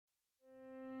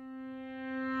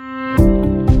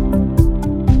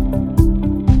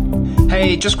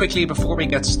Hey, just quickly before we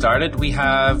get started, we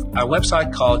have a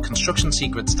website called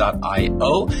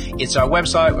constructionsecrets.io. It's our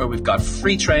website where we've got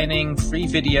free training, free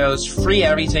videos, free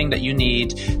everything that you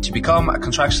need to become a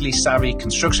contractually savvy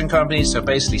construction company. So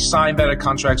basically sign better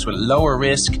contracts with lower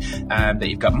risk, that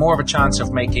you've got more of a chance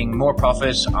of making more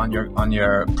profit on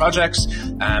your projects,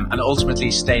 and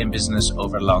ultimately stay in business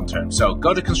over the long term. So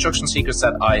go to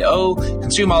constructionsecrets.io,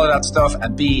 consume all of that stuff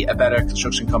and be a better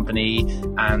construction company.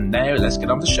 And now let's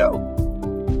get on the show.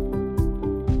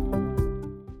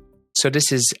 So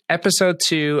this is episode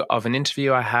 2 of an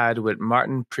interview I had with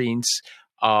Martin Prince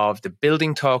of the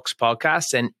Building Talks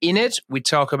podcast. And in it, we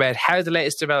talk about how the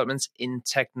latest developments in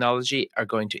technology are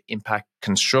going to impact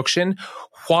construction,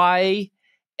 why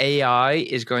AI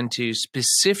is going to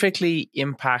specifically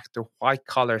impact the white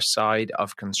collar side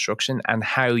of construction, and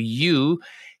how you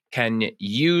can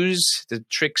use the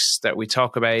tricks that we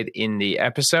talk about in the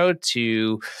episode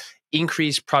to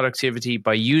increase productivity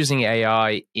by using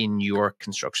AI in your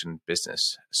construction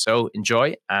business. So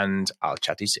enjoy, and I'll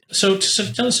chat to you soon. So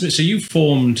tell us a bit. So you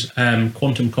formed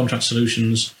Quantum Contract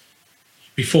Solutions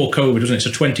before COVID, wasn't it? So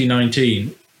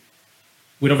 2019.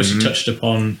 We'd obviously touched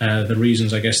upon the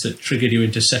reasons, I guess, that triggered you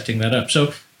into setting that up.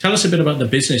 So tell us a bit about the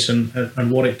business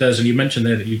and what it does. And you mentioned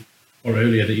there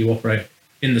earlier that you operate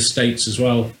in the States as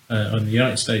well, in the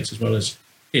United States as well as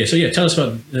here. So yeah, tell us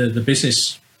about the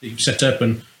business that you've set up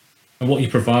and what you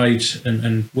provide,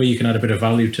 and where you can add a bit of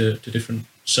value to different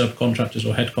subcontractors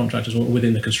or head contractors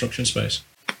within the construction space.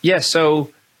 Yeah, so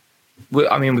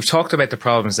we've talked about the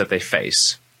problems that they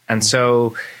face, and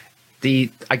so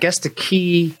I guess the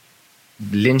key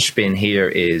linchpin here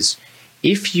is,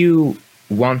 if you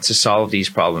want to solve these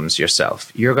problems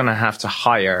yourself, you're going to have to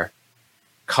hire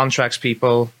contracts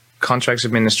people, contracts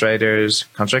administrators,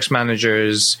 contracts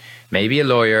managers, maybe a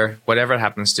lawyer, whatever it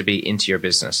happens to be, into your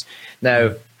business.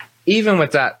 Now, even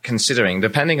with that considering,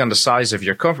 depending on the size of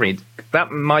your company,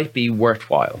 that might be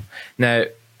worthwhile. Now,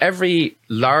 every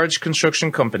large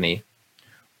construction company,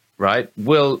 right,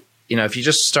 will, if you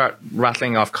just start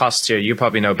rattling off costs here, you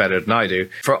probably know better than I do.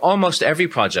 For almost every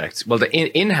project, well, the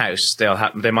in-house,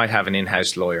 they might have an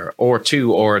in-house lawyer or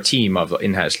two, or a team of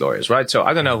in-house lawyers, right? So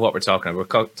I don't know what we're talking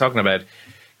about. We're talking about a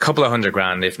couple of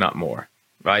 $100,000, if not more,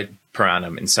 right, per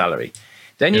annum in salary.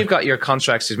 Then you've got your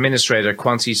contracts administrator,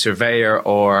 quantity surveyor,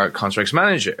 or contracts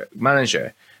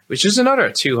manager, which is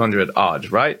another 200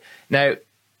 odd, right? Now,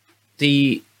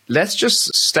 let's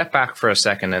just step back for a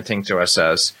second and think to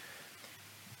ourselves,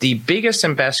 the biggest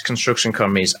and best construction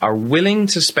companies are willing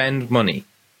to spend money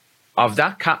of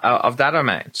that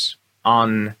amount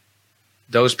on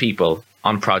those people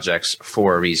on projects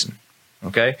for a reason.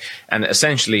 Okay. And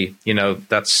essentially,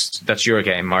 that's your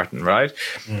game, Martin, right?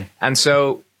 And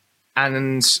so,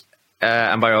 and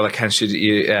by all accounts,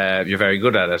 you're very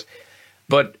good at it.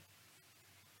 But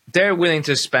they're willing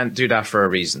to do that for a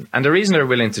reason. And the reason they're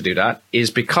willing to do that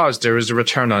is because there is a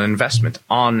return on investment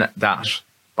on that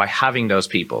by having those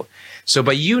people. So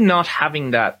by you not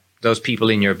having those people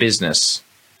in your business,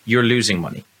 you're losing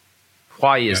money.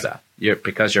 Why is that?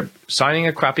 Because you're signing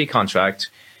a crappy contract.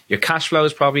 Your cash flow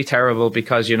is probably terrible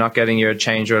because you're not getting your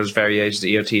change orders, variations,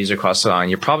 EOTs across the line.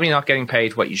 You're probably not getting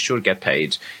paid what you should get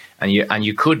paid. And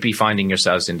you could be finding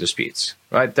yourselves in disputes,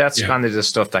 right? That's kind of the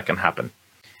stuff that can happen.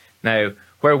 Now,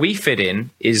 where we fit in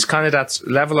is kind of that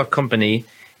level of company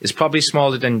is probably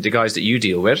smaller than the guys that you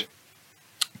deal with,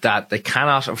 that they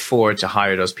cannot afford to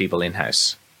hire those people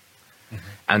in-house.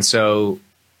 And so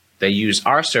they use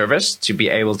our service to be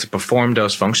able to perform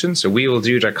those functions. So we will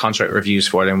do their contract reviews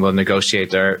for them. We'll negotiate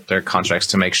their contracts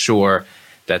to make sure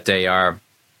that they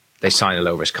sign a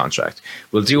low-risk contract.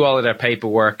 We'll do all of their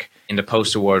paperwork in the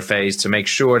post-award phase to make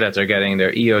sure that they're getting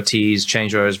their EOTs,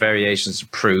 change orders, variations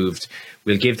approved.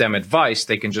 We'll give them advice.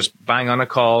 They can just bang on a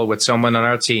call with someone on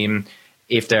our team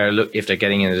if they're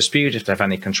getting in a dispute, if they have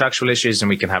any contractual issues, and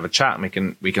we can have a chat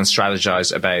and we can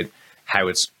strategize about how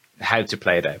to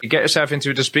play it out. You get yourself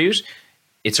into a dispute,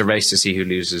 it's a race to see who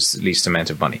loses the least amount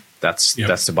of money. That's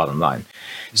the bottom line.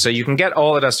 So you can get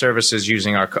all of those services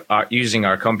using our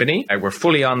company. We're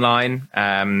fully online.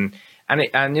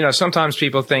 And sometimes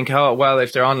people think, oh, well,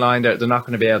 if they're online, they're not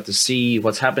going to be able to see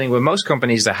what's happening. Well, most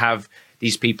companies that have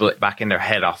these people back in their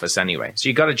head office anyway. So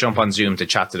you got to jump on Zoom to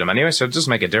chat to them anyway. So it does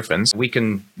make a difference. We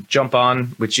can jump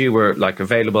on with you. We're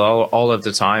available all of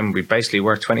the time. We basically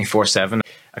work 24/7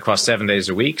 across 7 days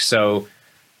a week. So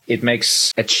it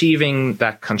makes achieving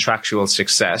that contractual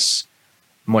success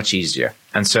much easier.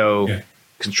 And so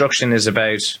construction is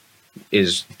about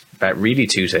really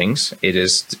two things. It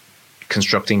is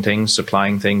constructing things,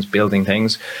 supplying things, building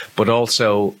things, but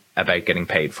also about getting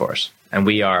paid for it. And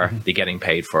we are the getting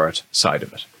paid for it side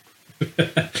of it.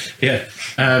 Yeah.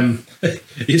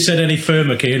 You said any firm,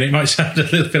 okay, and it might sound a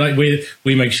little bit like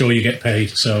we make sure you get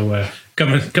paid. So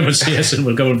come and see us, and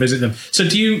we'll go and visit them. So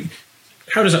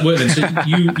how does that work then? So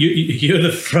you're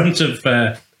the front of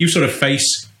you sort of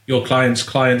face your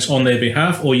clients on their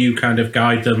behalf, or you kind of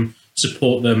guide them,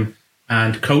 support them,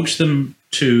 and coach them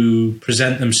to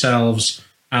present themselves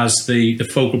as the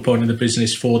focal point of the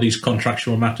business for these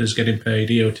contractual matters, getting paid,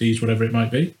 EOTs, whatever it might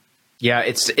be? Yeah,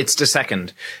 it's the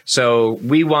second. So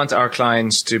we want their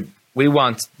clients to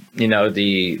look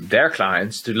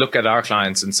at our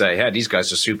clients and say, hey, these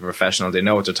guys are super professional. They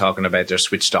know what they're talking about. They're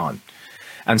switched on.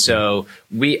 And so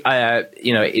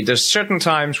there's certain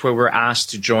times where we're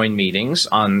asked to join meetings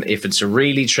on if it's a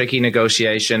really tricky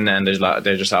negotiation and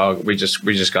they're just,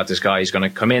 we just got this guy, he's going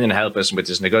to come in and help us with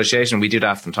this negotiation. We do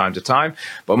that from time to time,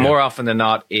 but more often than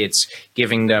not, it's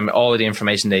giving them all of the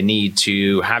information they need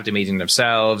to have the meeting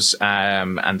themselves,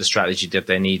 and the strategy that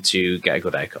they need to get a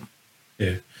good outcome.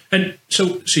 Yeah. And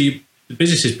so the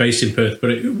business is based in Perth,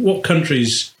 but what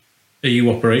countries are you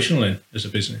operational in as a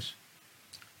business?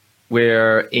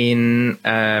 We're in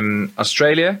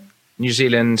Australia, New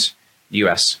Zealand,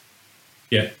 US.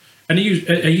 Yeah. And are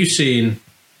you seeing,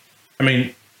 I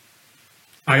mean,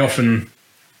 I often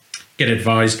get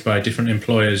advised by different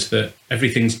employers that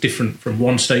everything's different from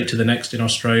one state to the next in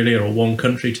Australia or one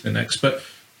country to the next. But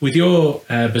with your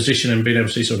position and being able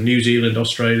to see sort of New Zealand,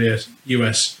 Australia,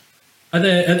 US, are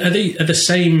the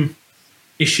same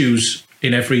issues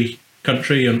in every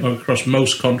country and across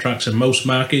most contracts and most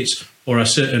markets? Or are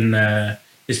certain,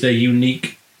 is there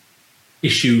unique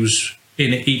issues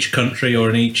in each country or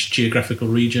in each geographical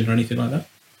region or anything like that?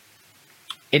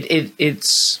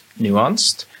 It's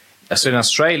nuanced. So in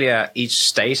Australia, each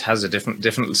state has a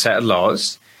different set of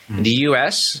laws. In the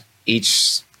US,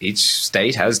 each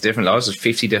state has different laws. There's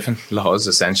 50 different laws,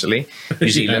 essentially. New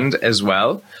Zealand as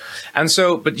well. And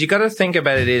so, but you got to think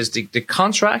about it is the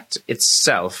contract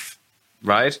itself,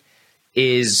 right,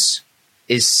 is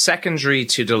secondary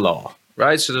to the law,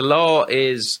 right? So the law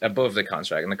is above the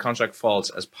contract, and the contract falls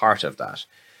as part of that.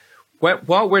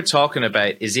 What we're talking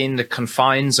about is in the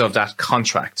confines of that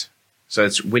contract. So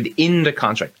it's within the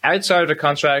contract. Outside of the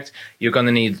contract, you're going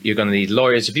to need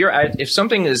lawyers. If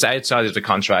something is outside of the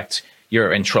contract,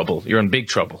 you're in trouble. You're in big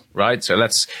trouble, right? So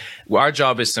our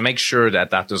job is to make sure that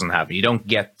doesn't happen. You don't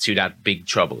get to that big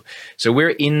trouble. So we're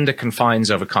in the confines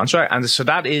of a contract. And so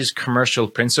that is commercial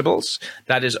principles.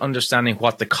 That is understanding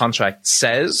what the contract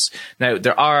says. Now,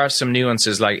 there are some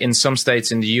nuances, like in some states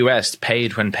in the US,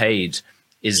 paid when paid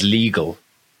is legal,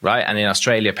 right? And in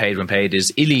Australia, paid when paid is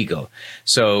illegal.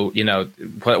 So,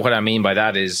 what I mean by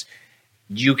that is,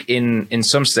 in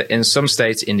some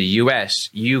states in the US,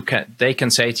 they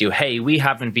can say to you, "Hey, we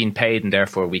haven't been paid, and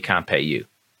therefore we can't pay you."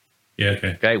 Yeah,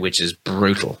 okay, which is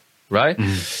brutal, right?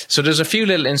 So there's a few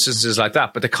little instances like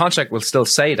that, but the contract will still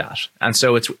say that, and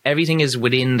so everything is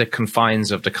within the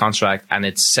confines of the contract, and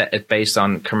it's based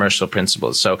on commercial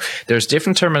principles. So there's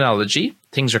different terminology.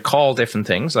 Things are called different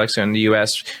things. Like so in the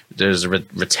US, there's a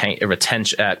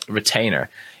retainer.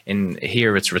 In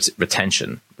here, it's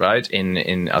retention, right?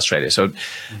 In Australia. So,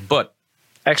 but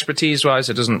expertise-wise,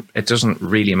 it doesn't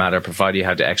really matter, provided you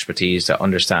have the expertise to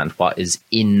understand what is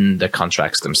in the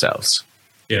contracts themselves.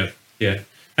 Yeah, yeah.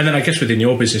 And then I guess within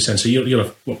your business, then, so you'll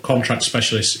have contract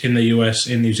specialists in the US,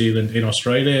 in New Zealand, in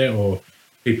Australia, or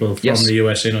people from the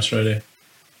US in Australia.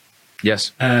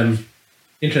 Yes.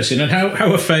 Interesting. And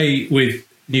how are they with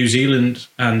New Zealand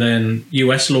and then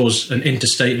US laws and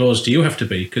interstate laws do you have to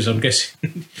be? Because I'm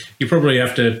guessing you probably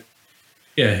have to,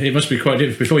 it must be quite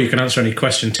different. Before you can answer any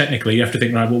question technically, you have to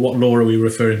think, right, well, what law are we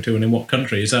referring to and in what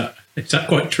country? Is that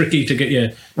quite tricky to get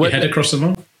your head across them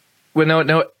all? Well,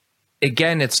 no,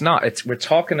 again, it's not. We're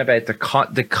talking about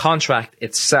the contract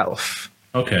itself.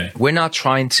 Okay. We're not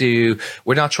trying to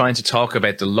talk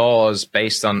about the laws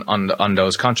based on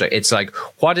those contracts. It's like,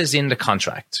 what is in the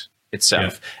contract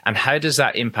itself, and how does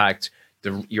that impact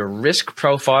your risk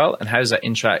profile, and how does that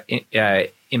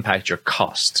impact your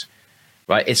cost,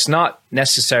 right? It's not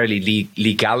necessarily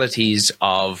legalities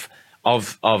of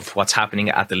what's happening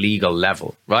at the legal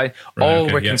level, right?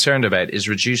 All we're concerned about is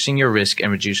reducing your risk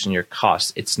and reducing your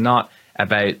cost. It's not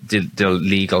about the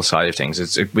legal side of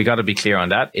things. We got to be clear on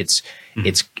that. It's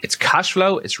cash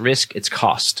flow, it's risk, it's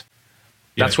cost.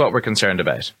 That's what we're concerned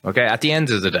about. Okay, at the end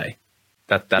of the day,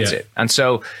 that's it. And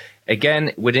so,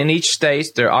 again, within each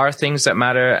state, there are things that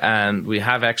matter, and we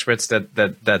have experts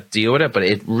that deal with it. But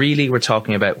we're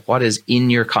talking about what is in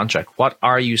your contract. What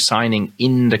are you signing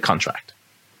in the contract,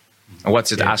 and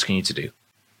what's it asking you to do?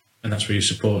 And that's where you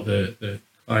support the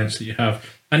clients that you have.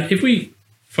 And if we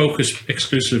focus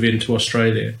exclusively into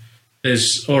Australia,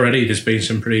 there's been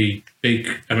some pretty big,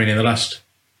 I mean, in the last,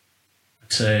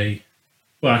 I'd say,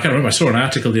 well, I can't remember. I saw an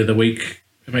article the other week,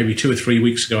 maybe 2 or 3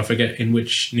 weeks ago, I forget in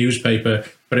which newspaper,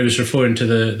 but it was referring to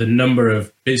the number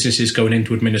of businesses going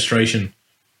into administration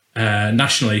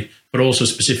nationally, but also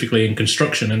specifically in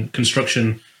construction. And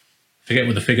construction, I forget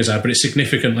what the figures are, but it's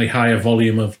significantly higher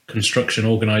volume of construction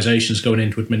organisations going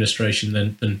into administration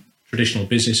than traditional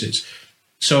businesses.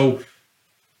 So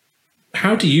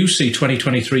how do you see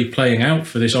 2023 playing out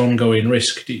for this ongoing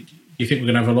risk? Do you think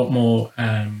we're going to have a lot more?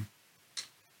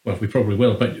 Well, we probably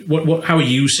will. But how are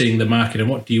you seeing the market, and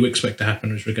what do you expect to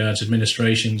happen as regards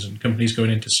administrations and companies going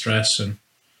into stress and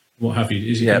what have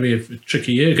you? Is it going to be a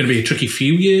tricky year? Going to be a tricky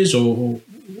few years, or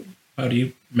how do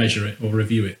you measure it or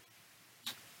review it?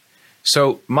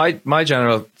 So my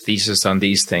general thesis on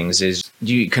these things is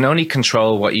you can only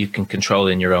control what you can control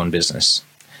in your own business.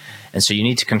 And so you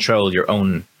need to control your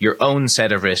own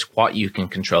set of risk, what you can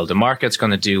control. The market's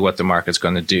going to do what the market's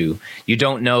going to do. You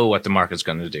don't know what the market's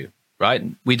going to do, right?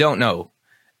 We don't know.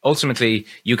 Ultimately,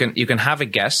 you can have a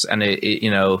guess, and I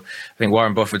think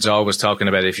Warren Buffett's always talking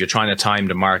about if you're trying to time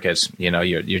the market,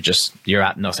 you're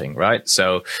at nothing, right?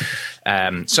 So,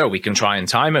 so we can try and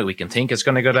time it. We can think it's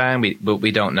going to go down, but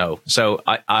we don't know. So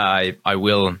I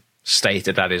will state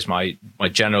that is my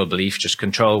general belief. Just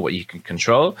control what you can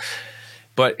control.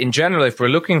 But in general, if we're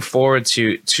looking forward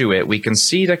to it, we can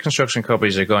see that construction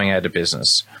companies are going out of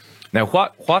business. Now,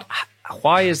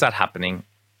 why is that happening?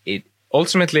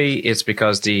 Ultimately, it's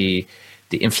because the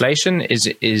inflation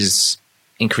is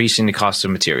increasing the cost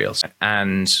of materials.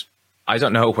 And I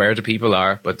don't know where the people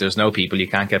are, but there's no people. You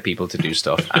can't get people to do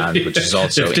stuff, and which is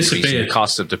also increasing the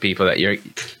cost of the people that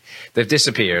they've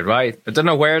disappeared, right? I don't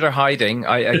know where they're hiding.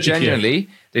 I genuinely,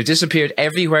 they've disappeared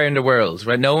everywhere in the world,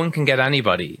 right? No one can get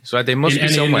anybody. So they must be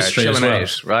somewhere chilling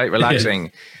out, right?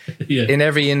 Relaxing. Yeah. In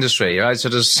every industry, right? So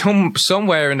there's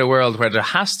somewhere in the world where there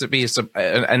has to be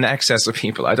an excess of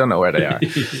people. I don't know where they are.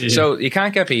 So you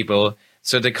can't get people.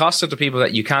 So the cost of the people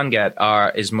that you can get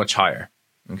is much higher.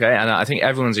 Okay, and I think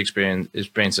everyone's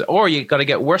experience it. Or you got to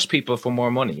get worse people for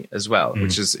more money as well,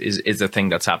 which is the thing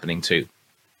that's happening too.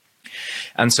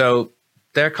 And so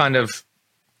they're kind of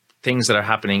things that are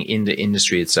happening in the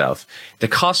industry itself. The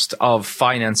cost of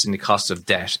financing, the cost of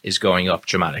debt is going up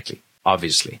dramatically,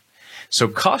 obviously. So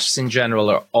costs in general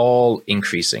are all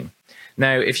increasing.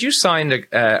 Now, if you signed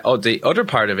the other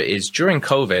part of it is during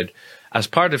COVID, as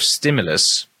part of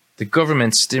stimulus, the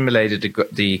government stimulated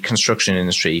the construction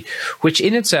industry, which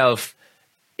in itself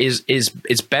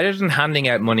is better than handing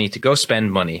out money to go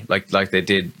spend money like they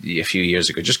did a few years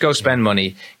ago. Just go spend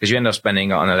money, because you end up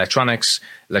spending on electronics.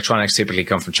 Electronics typically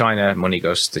come from China. Money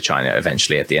goes to China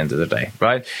eventually at the end of the day,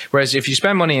 right? Whereas if you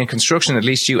spend money in construction, at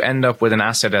least you end up with an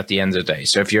asset at the end of the day.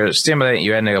 So if you're stimulating,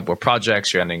 you're ending up with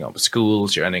projects, you're ending up with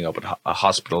schools, you're ending up with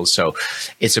hospitals. So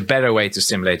it's a better way to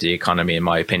stimulate the economy, in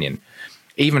my opinion.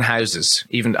 Even houses,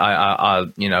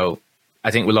 I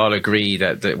think we'll all agree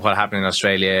that what happened in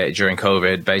Australia during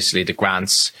COVID, basically the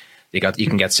grants, you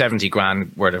can get 70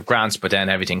 grand worth of grants, but then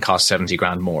everything costs 70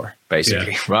 grand more,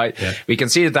 basically, right? Yeah. We can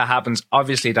see that happens.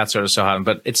 Obviously, that sort of stuff happens,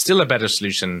 but it's still a better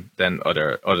solution than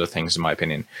other things, in my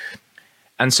opinion.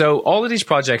 And so all of these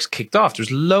projects kicked off. There's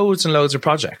loads and loads of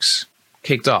projects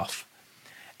kicked off.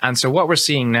 And so what we're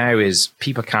seeing now is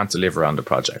people can't deliver on the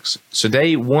projects. So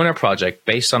they won a project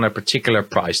based on a particular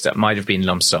price that might have been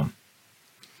lump sum.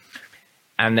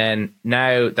 And then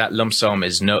now that lump sum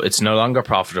it's no longer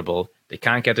profitable. They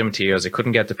can't get the materials. They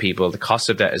couldn't get the people. The cost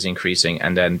of debt is increasing.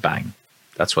 And then bang,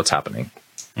 that's what's happening.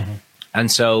 Mm-hmm.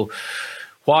 And so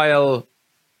while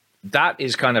that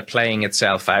is kind of playing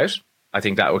itself out, I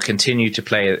think that will continue to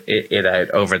play it out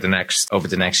over the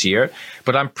next year.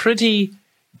 But I'm pretty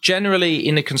generally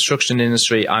in the construction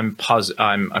industry, I'm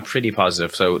pretty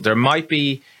positive. So there might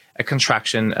be a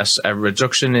contraction, a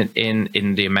reduction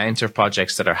in the amount of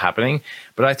projects that are happening.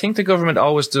 But I think the government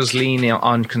always does lean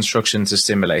on construction to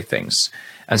stimulate things.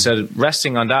 And so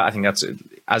resting on that, I think that's,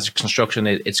 as a construction,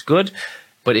 it's good.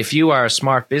 But if you are a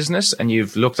smart business and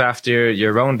you've looked after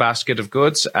your own basket of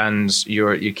goods and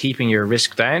you're keeping your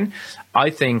risk down,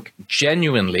 I think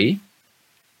genuinely,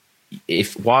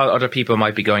 while other people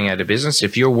might be going out of business,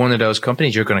 if you're one of those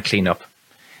companies, you're going to clean up.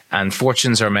 And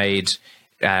fortunes are made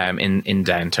in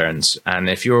downturns. And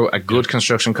if you're a good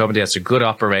construction company that's a good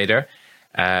operator,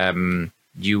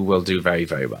 you will do very,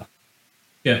 very well.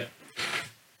 Yeah,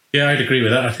 I'd agree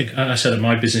with that. I think I set up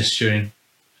my business during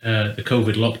the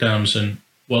COVID lockdowns, and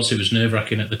whilst it was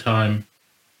nerve-wracking at the time,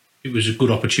 it was a good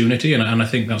opportunity. And I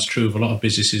think that's true of a lot of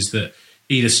businesses that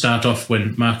either start off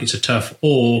when markets are tough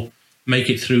or make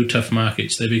it through tough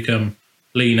markets. They become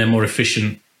leaner, more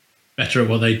efficient, better at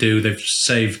what they do. They've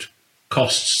saved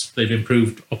costs, they've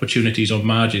improved opportunities on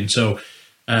margin. So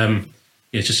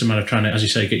it's just a matter of trying to, as you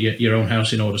say, get your own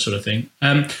house in order, sort of thing.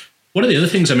 One of the other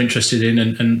things I'm interested in,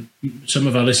 and some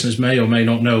of our listeners may or may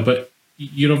not know, but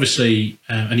you're obviously,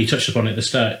 and you touched upon it at the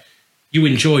start, you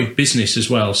enjoy business as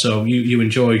well. So you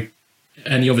enjoy,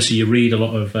 and you read a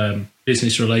lot of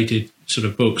business-related sort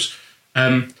of books.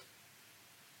 One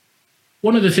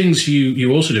of the things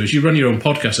you also do is you run your own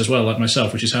podcast as well, like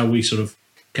myself, which is how we sort of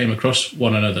came across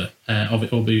one another.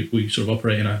 Albeit we sort of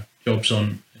operate in our jobs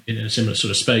in a similar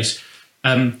sort of space.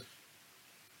 And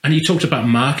you talked about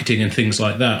marketing and things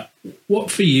like that. What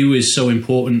for you is so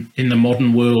important in the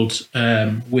modern world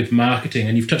with marketing?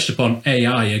 And you've touched upon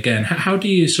AI again. How do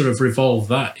you sort of revolve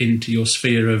that into your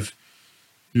sphere of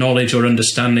knowledge or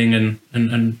understanding?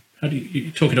 And how do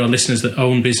you're talking to our listeners that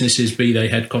own businesses, be they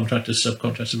head contractors,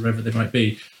 subcontractors, wherever they might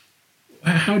be?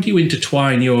 How do you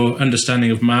intertwine your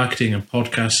understanding of marketing and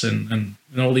podcasts and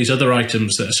all these other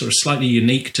items that are sort of slightly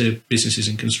unique to businesses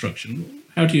in construction?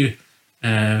 How do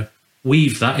you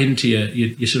weave that into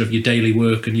your sort of your daily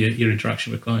work and your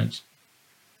interaction with clients?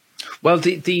 Well,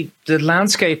 the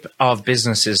landscape of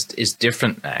business is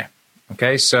different now.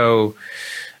 Okay, so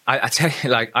I tell you,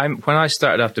 like when I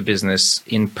started up the business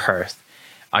in Perth,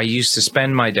 I used to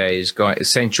spend my days going.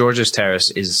 St. George's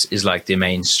Terrace is like the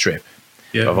main strip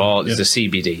of all the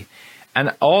CBD,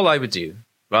 and all I would do,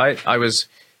 right? I was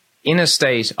in a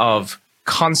state of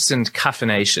constant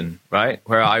caffeination, right,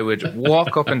 where I would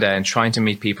walk up and down trying to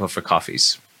meet people for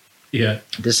coffees. Yeah,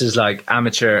 this is like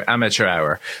amateur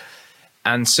hour,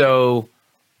 and so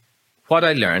what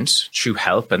I learned through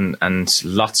help and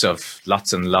lots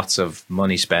and lots of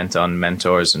money spent on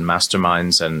mentors and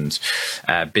masterminds and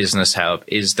business help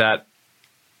is that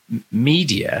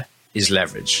media is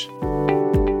leverage.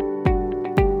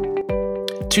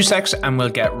 2 secs and we'll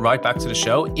get right back to the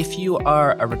show. If you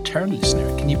are a return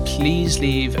listener, can you please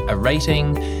leave a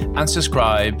rating and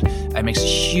subscribe? It makes a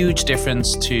huge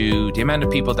difference to the amount of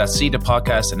people that see the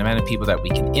podcast and the amount of people that we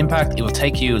can impact. It will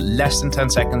take you less than 10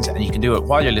 seconds and you can do it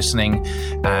while you're listening.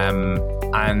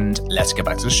 And let's get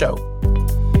back to the show.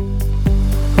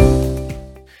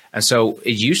 And so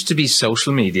it used to be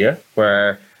social media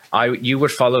where you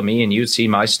would follow me and you'd see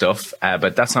my stuff,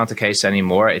 but that's not the case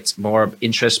anymore. It's more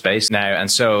interest-based now.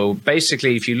 And so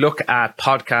basically, if you look at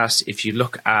podcasts, if you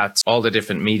look at all the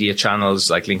different media channels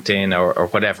like LinkedIn or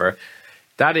whatever,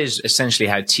 that is essentially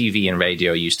how TV and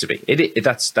radio used to be.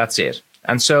 That's it.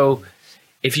 And so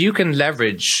if you can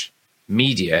leverage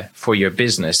media for your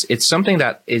business, it's something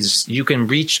that is you can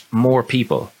reach more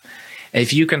people.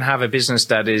 If you can have a business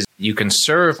that is you can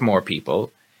serve more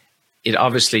people, it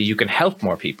obviously you can help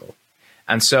more people.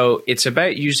 And so it's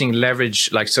about using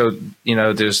leverage. Like, so, you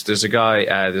know, there's a guy,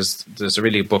 there's a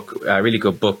really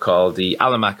good book called The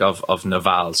Almanac of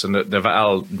Naval. So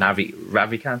Naval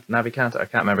Ravikant, I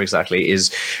can't remember exactly,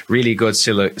 is really good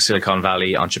Silicon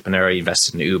Valley entrepreneur. He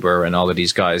invested in Uber and all of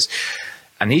these guys.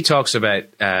 And he talks about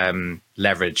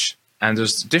leverage. And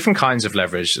there's different kinds of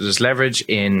leverage. There's leverage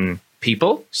in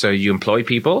people. So you employ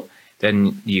people.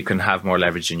 Then you can have more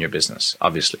leverage in your business,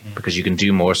 obviously, because you can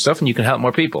do more stuff and you can help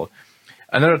more people.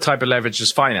 Another type of leverage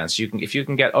is finance. If you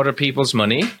can get other people's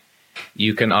money,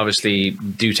 you can obviously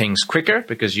do things quicker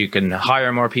because you can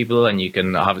hire more people and you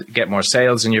can get more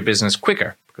sales in your business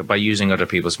quicker by using other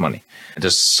people's money.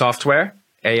 There's software,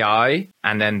 AI,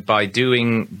 and then by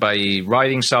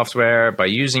writing software, by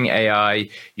using AI,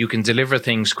 you can deliver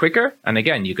things quicker. And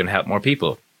again, you can help more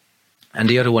people. And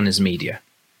the other one is media.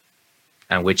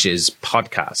 And which is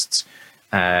podcasts,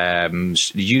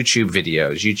 YouTube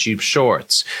videos, YouTube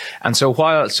shorts. And so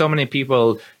while so many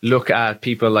people look at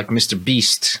people like Mr.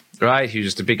 Beast, right,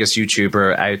 who's the biggest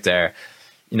YouTuber out there,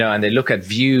 you know, and they look at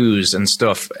views and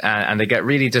stuff and they get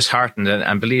really disheartened.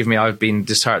 And believe me, I've been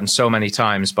disheartened so many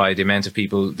times by the amount of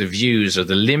people, the views or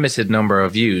the limited number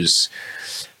of views.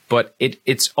 But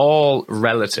it's all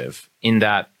relative in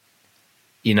that,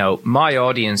 you know, my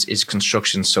audience is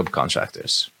construction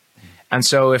subcontractors. And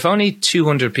so if only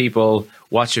 200 people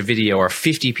watch a video or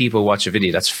 50 people watch a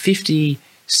video, that's 50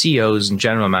 CEOs and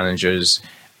general managers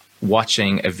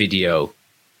watching a video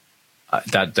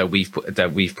that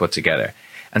we've put together.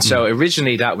 And so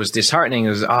originally that was disheartening. It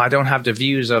was, I don't have the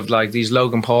views of like these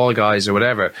Logan Paul guys or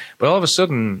whatever. But all of a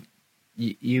sudden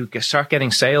you start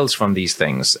getting sales from these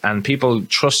things and people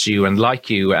trust you and like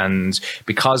you. And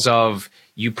because of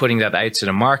you putting that out to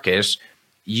the market,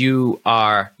 you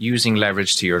are using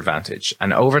leverage to your advantage.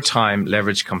 And over time,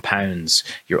 leverage compounds,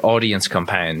 your audience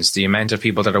compounds, the amount of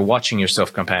people that are watching your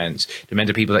stuff compounds, the amount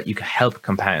of people that you can help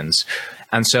compounds.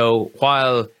 And so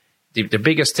while the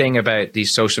biggest thing about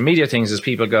these social media things is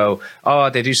people go, oh,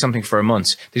 they do something for a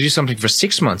month. They do something for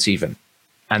 6 months even,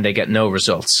 and they get no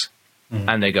results.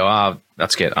 And they go, oh,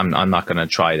 that's good. I'm not going to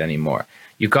try it anymore.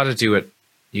 You've got to do it.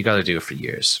 You got to do it for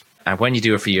years. And when you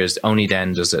do it for years, only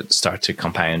then does it start to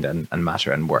compound and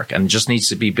matter and work. And it just needs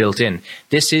to be built in.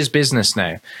 This is business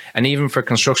now. And even for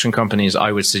construction companies,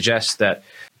 I would suggest that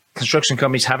construction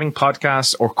companies having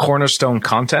podcasts or cornerstone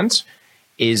content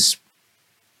is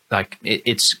like,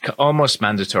 it's almost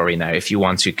mandatory now if you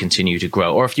want to continue to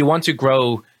grow, or if you want to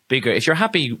grow bigger. If you're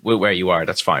happy with where you are,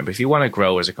 that's fine. But if you want to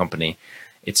grow as a company,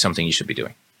 it's something you should be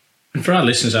doing. And for our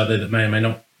listeners out there that may or may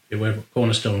not be aware of what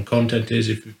cornerstone content is,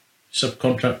 if you're a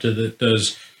subcontractor that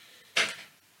does,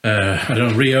 I don't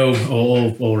know, Rio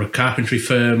or a carpentry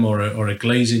firm or a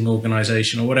glazing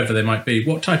organisation or whatever they might be,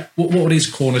 what is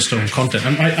cornerstone content?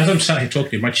 And as I'm sat here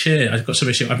talking, my chair, I've got some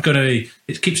issue.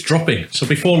 It keeps dropping. So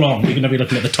before long, you're going to be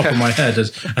looking at the top of my head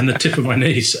and the tip of my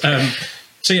knees.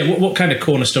 So yeah, what kind of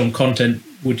cornerstone content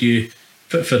would you,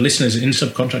 for listeners in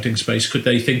subcontracting space, could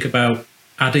they think about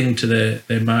adding to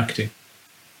their marketing?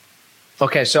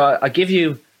 Okay, so I'll give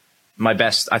you my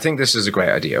best. I think this is a great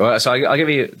idea. So I'll give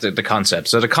you the concept.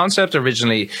 So the concept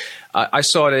originally, I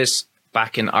saw this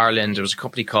back in Ireland. There was a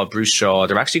company called Bruce Shaw.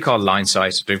 They're actually called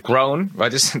Linesight. They've grown,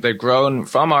 right? They've grown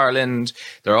from Ireland.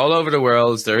 They're all over the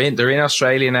world. They're in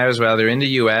Australia now as well. They're in the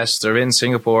US. They're in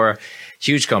Singapore.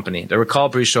 Huge company. They were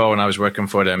called Bruce Shaw when I was working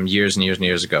for them years and years and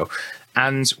years ago.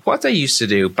 And what they used to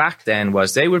do back then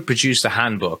was they would produce a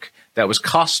handbook that was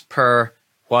cost per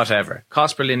whatever,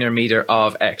 cost per linear meter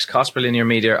of X, cost per linear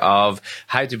meter of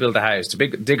how to build a house, to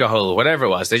dig a hole, whatever it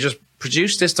was. They just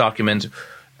produced this document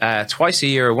twice a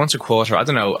year, once a quarter. I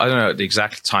don't know the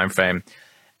exact time frame.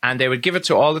 And they would give it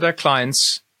to all of their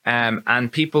clients,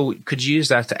 and people could use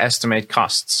that to estimate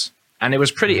costs. And it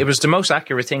was the most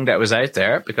accurate thing that was out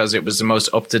there because it was the most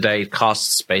up-to-date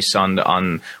costs based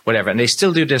on whatever. And they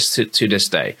still do this to this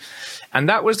day. And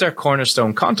that was their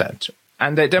cornerstone content.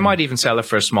 And they might even sell it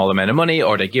for a small amount of money,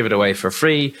 or they give it away for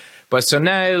free. But so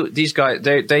now these guys,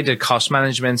 they did cost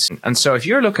management. And so if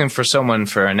you're looking for someone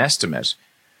for an estimate,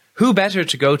 who better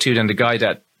to go to than the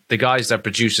guys that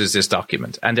produces this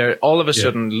document? And they're all of a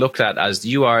sudden looked at as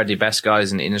you are the best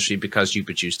guys in the industry because you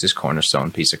produce this cornerstone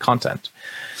piece of content.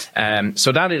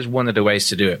 So that is one of the ways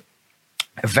to do it.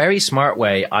 A very smart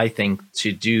way, I think,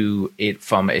 to do it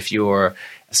from if you're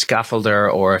a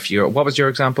scaffolder or if you're, what was your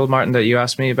example, Martin, that you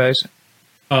asked me about?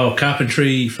 Oh,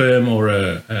 carpentry firm or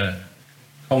a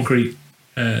concrete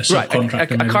subcontractor.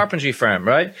 Right, a carpentry firm,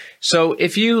 right? So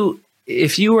if you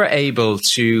were able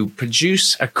to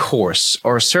produce a course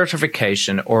or a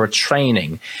certification or a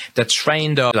training that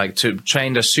trained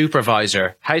a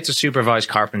supervisor how to supervise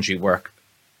carpentry work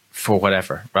for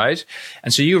whatever, right?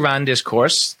 And so you ran this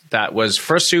course that was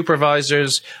for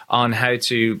supervisors on how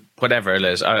to whatever it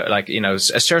is,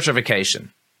 a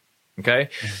certification. Okay.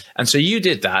 And so you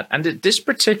did that. And this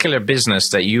particular business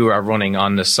that you are running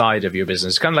on the side of your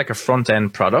business, kind of like a front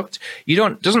end product,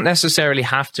 doesn't necessarily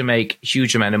have to make a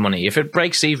huge amount of money. If it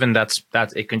breaks even, that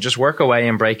it can just work away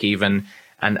and break even,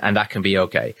 and that can be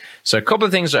okay. So a couple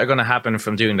of things that are going to happen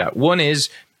from doing that. One is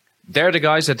they're the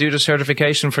guys that do the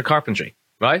certification for carpentry,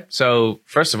 right? So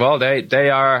first of all, they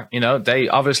are, they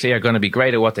obviously are going to be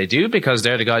great at what they do because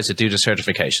they're the guys that do the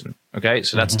certification. Okay.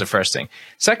 So that's the first thing.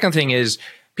 Second thing is,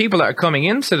 people that are coming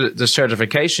into the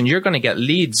certification, you're going to get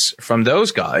leads from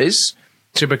those guys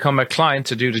to become a client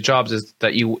to do the jobs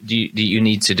that you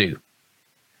need to do.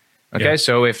 Okay, yeah.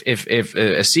 So if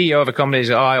a CEO of a company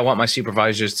says, oh, I want my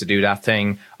supervisors to do that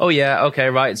thing. Oh, yeah, okay,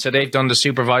 right. So they've done the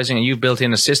supervising and you've built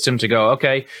in a system to go,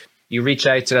 okay, you reach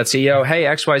out to that CEO, hey,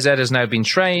 XYZ has now been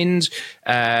trained.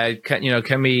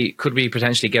 Could we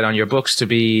potentially get on your books to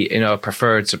be, a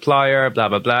preferred supplier, blah,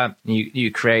 blah, blah.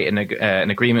 You create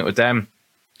an agreement with them.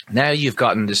 Now you've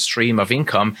gotten this stream of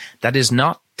income that is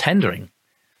not tendering.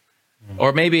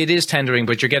 Or maybe it is tendering,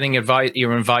 but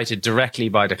you're invited directly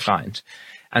by the client.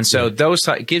 And so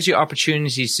it gives you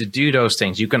opportunities to do those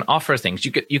things. You can offer things.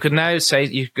 You could now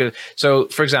say, so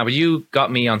for example, you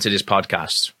got me onto this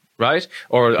podcast, right?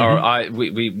 Or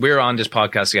we're on this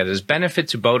podcast together. There's benefit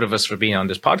to both of us for being on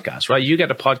this podcast, right? You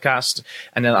get a podcast,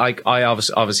 and then I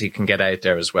obviously can get out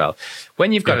there as well.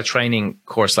 When you've got a training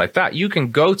course like that, you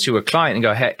can go to a client and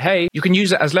go, hey, you can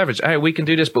use it as leverage. Hey, we can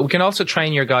do this, but we can also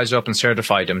train your guys up and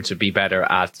certify them to be better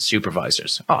at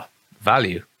supervisors. Oh,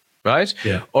 value, right?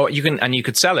 Yeah. Or you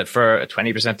could sell it for a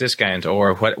 20% discount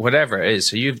or whatever it is.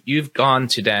 So you've gone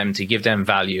to them to give them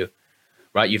value.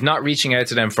 right? You're not reaching out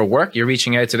to them for work. You're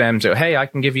reaching out to them to, hey, I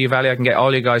can give you value. I can get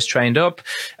all you guys trained up.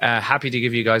 Happy to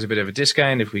give you guys a bit of a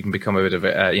discount if we can become a bit of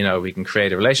a, we can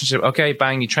create a relationship. Okay,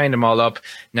 bang, you train them all up.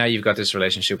 Now you've got this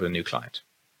relationship with a new client.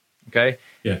 Okay?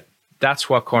 Yeah. That's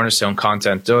what Cornerstone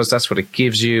Content does. That's what it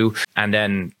gives you. And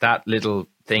then that little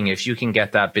thing, if you can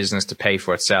get that business to pay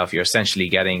for itself, you're essentially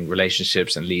getting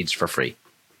relationships and leads for free.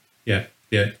 Yeah,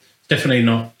 yeah. It's definitely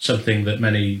not something that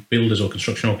many builders or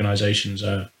construction organizations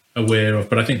are aware of,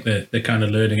 but I think they're kind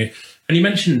of learning it. And you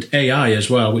mentioned AI as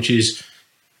well, which is,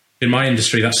 in my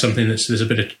industry, that's something there's a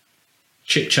bit of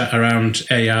chit chat around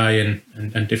AI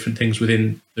and different things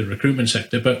within the recruitment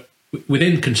sector. But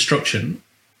within construction,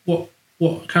 what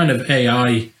kind of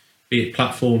AI, be it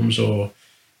platforms or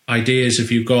ideas, have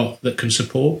you got that can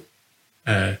support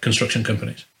construction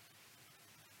companies?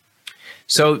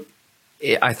 So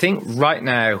I think right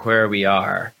now where we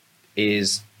are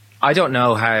is, I don't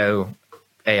know how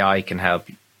AI can help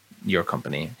your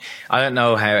company. I don't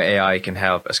know how AI can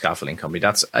help a scaffolding company.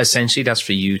 That's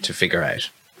for you to figure out,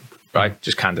 right?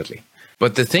 Just candidly.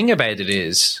 But the thing about it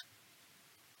is,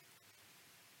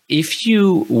 if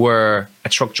you were a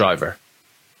truck driver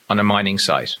on a mining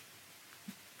site,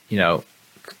 a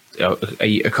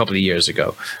couple of years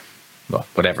ago, well,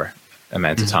 whatever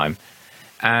amount of time,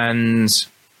 and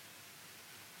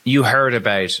you heard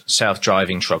about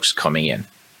self-driving trucks coming in,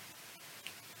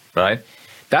 right?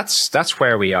 That's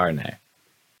where we are now.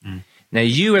 Now,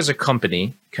 you as a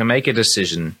company can make a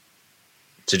decision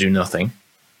to do nothing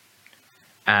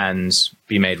and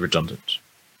be made redundant.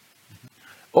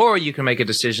 Or you can make a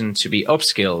decision to be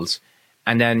upskilled,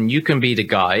 and then you can be the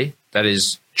guy that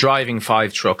is driving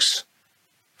 5 trucks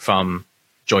from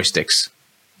joysticks,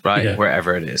 right? Yeah.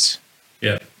 Wherever it is.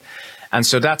 Yeah. And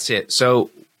so that's it. So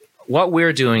what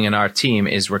we're doing in our team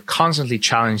is we're constantly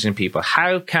challenging people.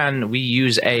 How can we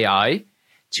use AI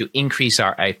to increase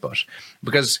our output?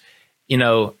 Because,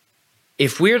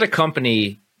 if we're the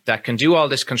company that can do all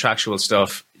this contractual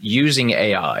stuff using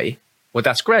AI, well,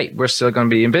 that's great. We're still going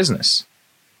to be in business,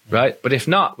 right? But if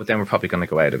not, well, then we're probably going to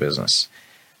go out of business.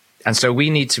 And so we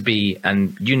need to be,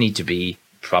 and you need to be,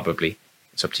 probably,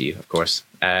 it's up to you, of course.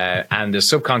 And the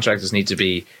subcontractors need to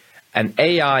be an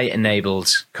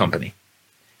AI-enabled company.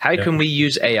 How can we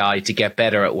use AI to get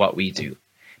better at what we do?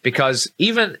 Because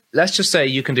even, let's just say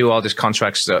you can do all this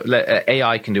contract stuff,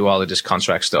 AI can do all of this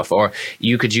contract stuff, or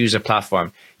you could use a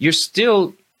platform. You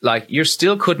still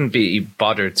couldn't be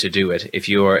bothered to do it if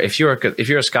you're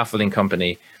a scaffolding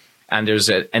company, and there's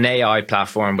an AI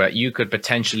platform that you could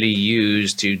potentially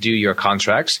use to do your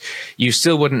contracts. You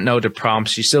still wouldn't know the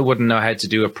prompts. You still wouldn't know how to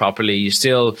do it properly. You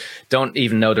still don't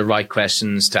even know the right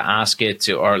questions to ask it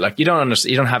to, or you don't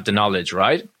understand, you don't have the knowledge,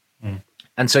 right?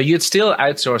 And so you'd still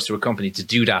outsource to a company to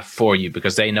do that for you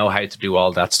because they know how to do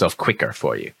all that stuff quicker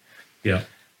for you. Yeah.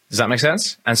 Does that make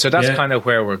sense? And so that's kind of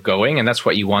where we're going, and that's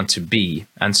what you want to be.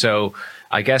 And so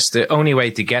I guess the only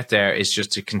way to get there is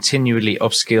just to continually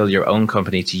upskill your own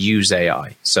company to use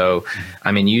AI. So,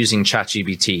 I mean, using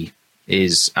ChatGPT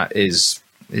is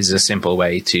a simple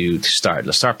way to start.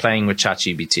 Let's start playing with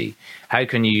ChatGPT. How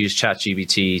can you use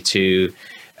ChatGPT to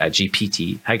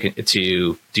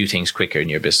to do things quicker in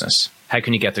your business? How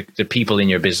can you get the people in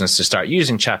your business to start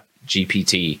using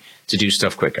ChatGPT to do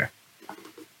stuff quicker?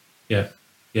 Yeah,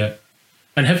 yeah.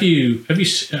 And have you? I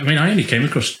mean, I only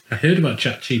I heard about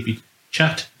ChatGPT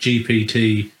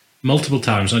multiple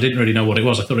times. I didn't really know what it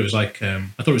was. I thought it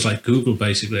was like Google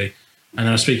basically. And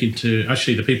I was speaking to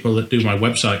actually the people that do my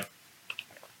website,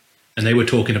 and they were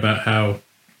talking about how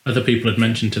other people had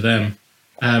mentioned to them.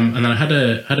 And then I had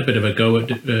a bit of a go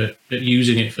at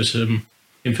using it for some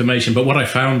information. But what I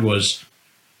found was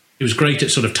it was great at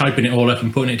sort of typing it all up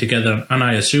and putting it together. And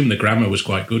I assume the grammar was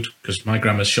quite good because my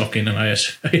grammar's shocking. And I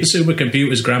assume a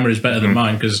computer's grammar is better than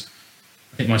mine because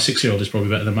I think my 6-year-old is probably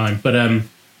better than mine. But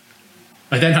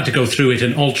I then had to go through it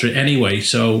and alter it anyway.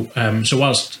 So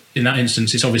whilst in that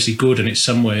instance it's obviously good and it's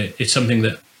something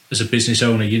that as a business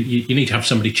owner you need to have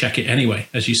somebody check it anyway,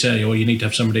 as you say, or you need to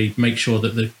have somebody make sure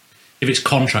that if it's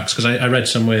contracts, because I read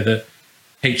somewhere that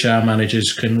HR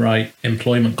managers can write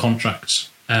employment contracts,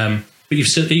 but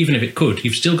even if it could,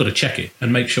 you've still got to check it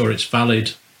and make sure it's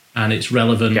valid and it's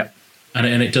relevant,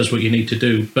 and it does what you need to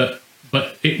do. But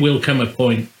it will come a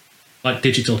point, like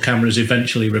digital cameras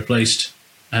eventually replaced.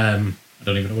 I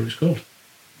don't even know what it's called.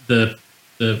 The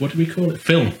what do we call it?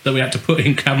 Film that we had to put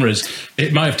in cameras.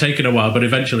 It might have taken a while, but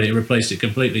eventually it replaced it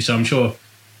completely. So I'm sure.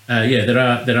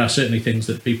 There are certainly things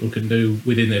that people can do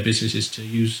within their businesses to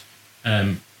use,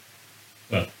 any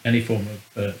form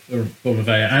of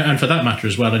AI, and for that matter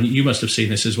as well. And you must have seen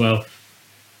this as well.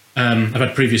 I've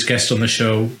had previous guests on the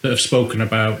show that have spoken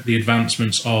about the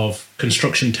advancements of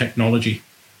construction technology,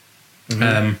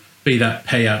 be that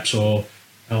pay apps or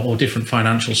different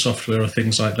financial software or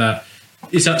things like that.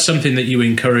 Is that something that you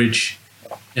encourage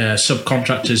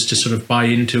subcontractors to sort of buy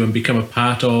into and become a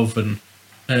part of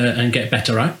and get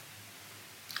better at?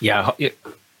 Yeah,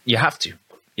 you have to.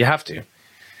 You have to.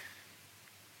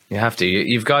 You have to.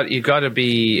 You've got to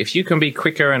be. If you can be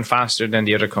quicker and faster than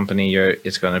the other company,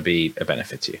 it's going to be a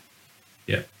benefit to you.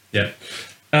 Yeah, yeah.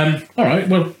 All right.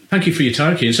 Well, thank you for your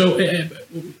time, Cian. So,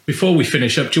 before we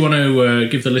finish up, do you want to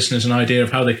give the listeners an idea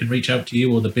of how they can reach out to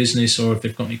you or the business, or if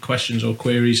they've got any questions or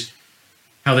queries,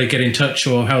 how they get in touch,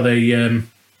 or how they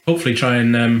hopefully try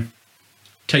and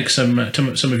take some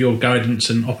of your guidance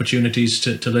and opportunities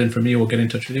to learn from you or get in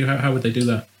touch with you? How would they do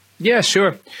that? Yeah,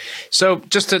 sure. So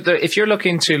if you're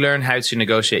looking to learn how to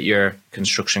negotiate your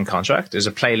construction contract, there's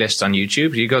a playlist on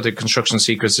YouTube. You go to Construction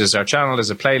Secrets, is our channel. There's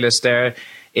a playlist there.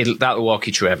 That'll walk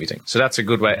you through everything. So that's a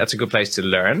good way. That's a good place to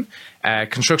learn.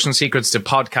 Construction Secrets, the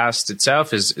podcast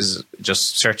itself is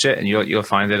just search it and you'll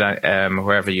find it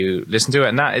wherever you listen to it.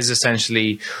 And that is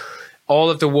essentially all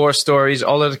of the war stories,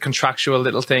 all of the contractual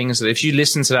little things that if you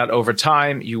listen to that over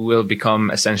time, you will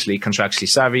become essentially contractually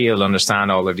savvy. You'll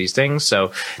understand all of these things.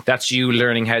 So that's you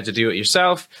learning how to do it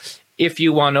yourself. If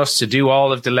you want us to do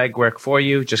all of the legwork for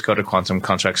you, just go to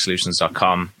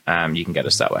quantumcontractsolutions.com. You can get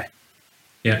us that way.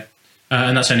 Yeah.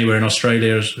 And that's anywhere in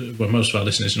Australia. Well, most of our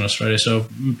listeners in Australia. So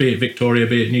be it Victoria,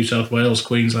 be it New South Wales,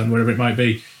 Queensland, wherever it might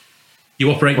be.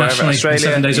 You operate nationally, Australia,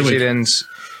 7 days a week. Zealand,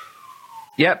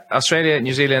 yep, Australia,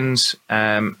 New Zealand,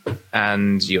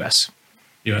 and US.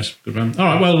 US, good man. All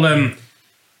right, well,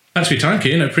 thanks for your time,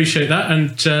 Cian. I appreciate that,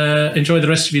 and enjoy the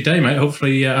rest of your day, mate.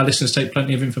 Hopefully our listeners take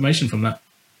plenty of information from that.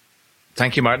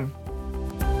 Thank you, Martin.